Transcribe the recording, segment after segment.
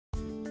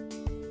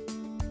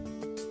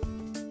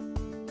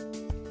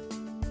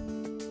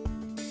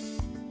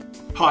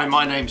Hi,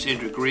 my name's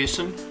Andrew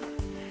Grierson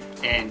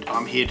and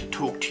I'm here to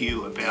talk to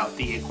you about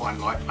the Equine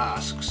Light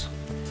Masks.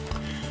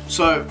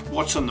 So,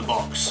 what's in the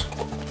box?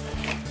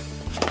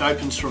 It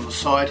opens from the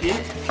side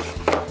here,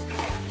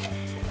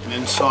 and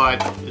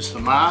inside is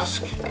the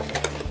mask,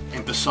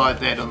 and beside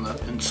that on the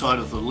inside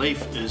of the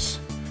leaf is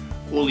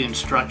all the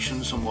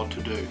instructions on what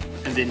to do.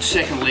 And then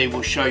secondly,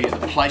 we'll show you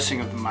the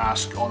placing of the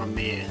mask on a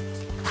mare.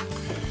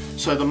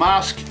 So the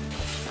mask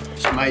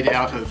is made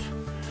out of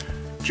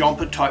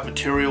jumper type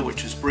material,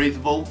 which is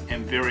breathable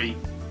and very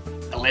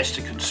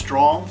elastic and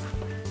strong.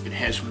 It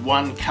has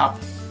one cup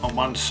on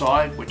one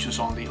side, which is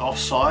on the off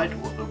side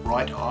or the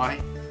right eye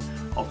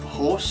of the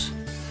horse,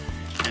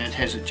 and it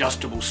has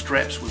adjustable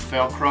straps with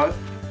Velcro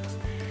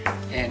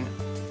and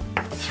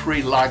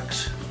 3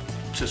 lugs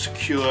to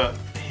secure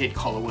the head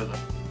collar with it.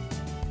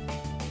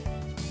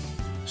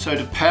 So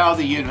to power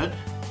the unit,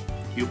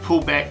 you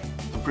pull back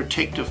the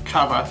protective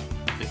cover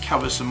that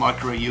covers the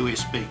micro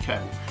USB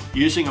cable.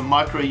 Using a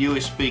micro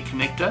USB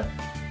connector,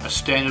 a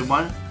standard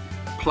one,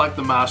 plug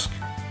the mask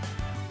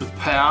with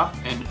power,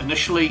 and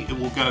initially it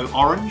will go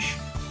orange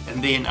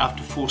and then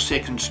after 4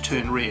 seconds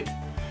turn red.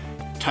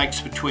 It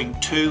takes between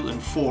 2 and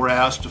 4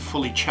 hours to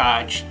fully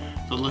charge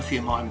the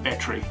lithium-ion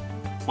battery.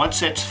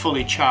 Once that's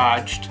fully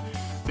charged,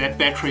 that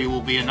battery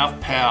will be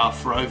enough power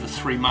for over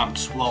 3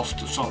 months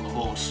whilst it's on the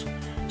horse.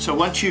 So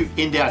once you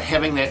end out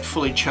having that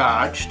fully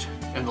charged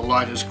and the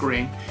light is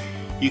green,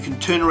 you can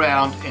turn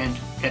around and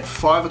at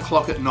 5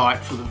 o'clock at night,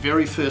 for the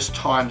very first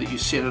time that you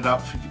set it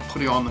up for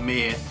putting on the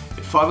mare,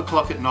 at 5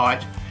 o'clock at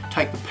night,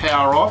 take the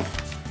power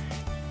off.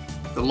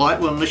 The light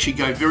will initially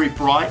go very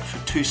bright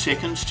for 2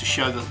 seconds to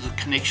show that the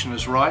connection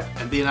is right,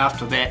 and then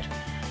after that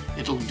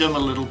it'll dim a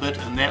little bit,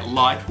 and that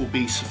light will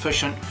be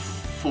sufficient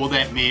for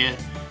that mare.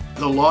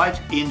 The light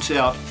ends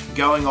out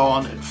going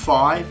on at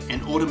 5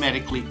 and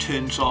automatically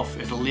turns off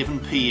at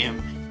 11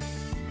 p.m.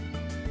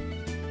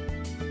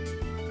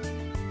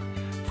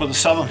 For the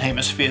Southern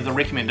Hemisphere, the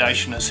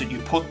recommendation is that you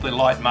put the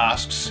light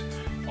masks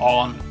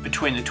on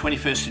between the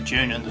 21st of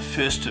June and the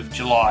 1st of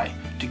July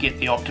to get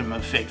the optimum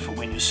effect for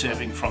when you're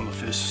serving from the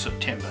 1st of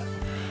September.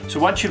 So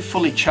once you've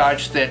fully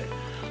charged that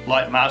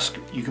light mask,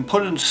 you can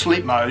put it in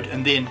sleep mode,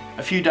 and then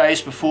a few days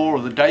before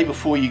or the day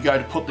before you go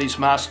to put these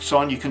masks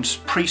on, you can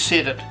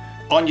preset it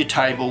on your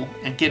table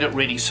and get it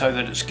ready so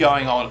that it's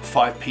going on at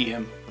 5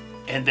 p.m.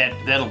 and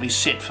that'll be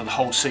set for the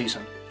whole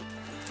season.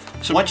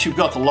 So once you've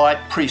got the light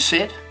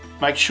preset,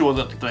 make sure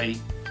that the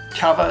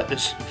cover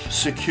is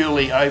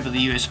securely over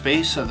the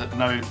USB so that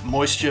no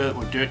moisture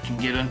or dirt can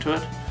get into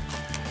it.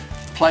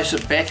 Place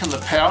it back in the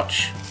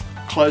pouch,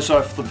 close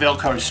off the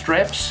Velcro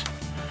straps,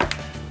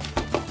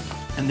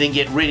 and then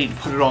get ready to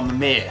put it on the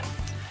mare.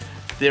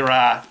 There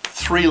are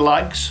 3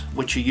 lugs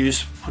which are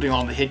used for putting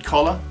on the head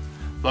collar.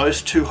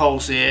 Those 2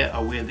 holes there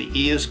are where the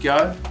ears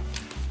go,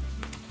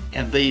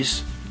 and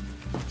these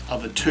are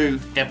the 2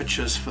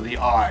 apertures for the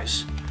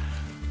eyes.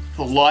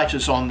 The light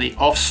is on the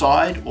off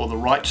side or the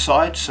right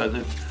side, so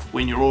that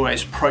when you're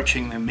always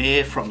approaching the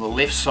mare from the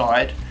left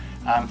side,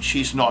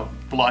 she's not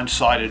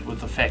blindsided with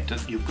the fact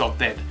that you've got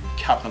that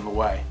cup in the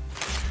way.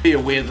 Be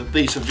aware that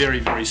these are very,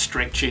 very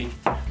stretchy,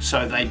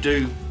 so they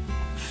do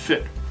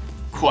fit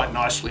quite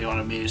nicely on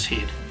a mare's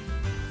head.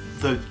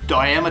 The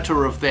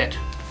diameter of that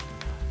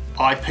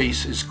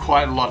eyepiece is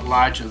quite a lot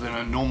larger than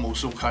a normal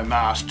Zulco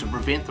mask to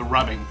prevent the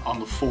rubbing on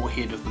the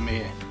forehead of the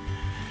mare.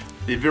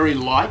 They're very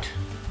light,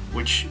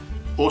 which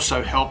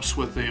also helps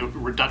with the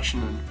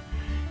reduction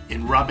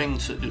in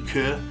rubbings that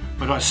occur,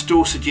 but I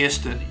still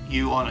suggest that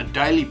you on a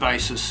daily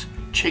basis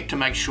check to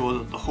make sure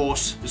that the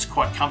horse is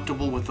quite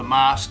comfortable with the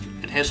mask,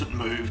 it hasn't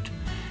moved,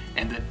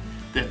 and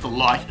that the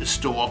light is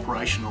still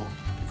operational,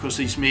 because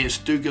these mares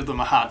do give them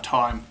a hard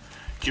time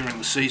during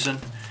the season,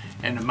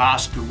 and the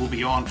mask will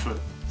be on for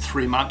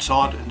 3 months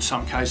odd in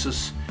some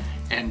cases,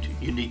 and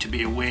you need to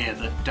be aware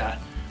that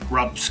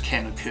rubs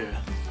can occur.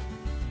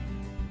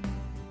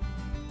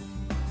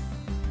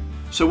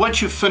 So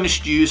once you've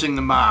finished using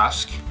the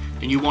mask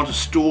and you want to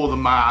store the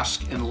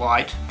mask in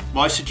light,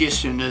 my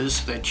suggestion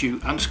is that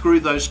you unscrew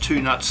those 2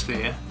 nuts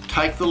there,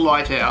 take the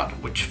light out,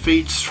 which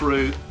feeds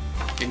through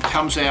and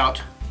comes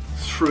out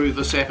through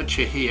this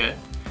aperture here,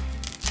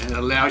 and it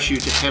allows you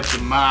to have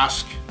the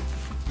mask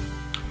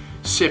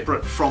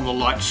separate from the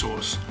light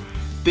source.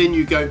 Then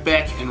you go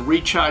back and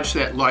recharge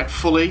that light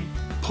fully,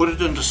 put it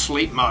into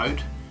sleep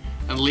mode,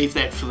 and leave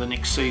that for the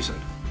next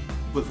season.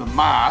 With the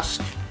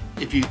mask,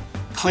 if you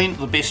clean it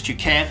the best you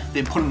can,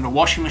 then put it in a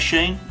washing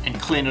machine and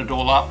clean it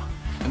all up,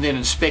 and then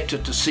inspect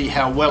it to see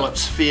how well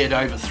it's fared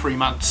over 3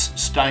 months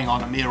staying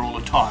on a mare all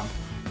the time,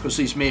 because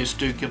these mares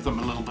do give them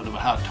a little bit of a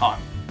hard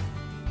time.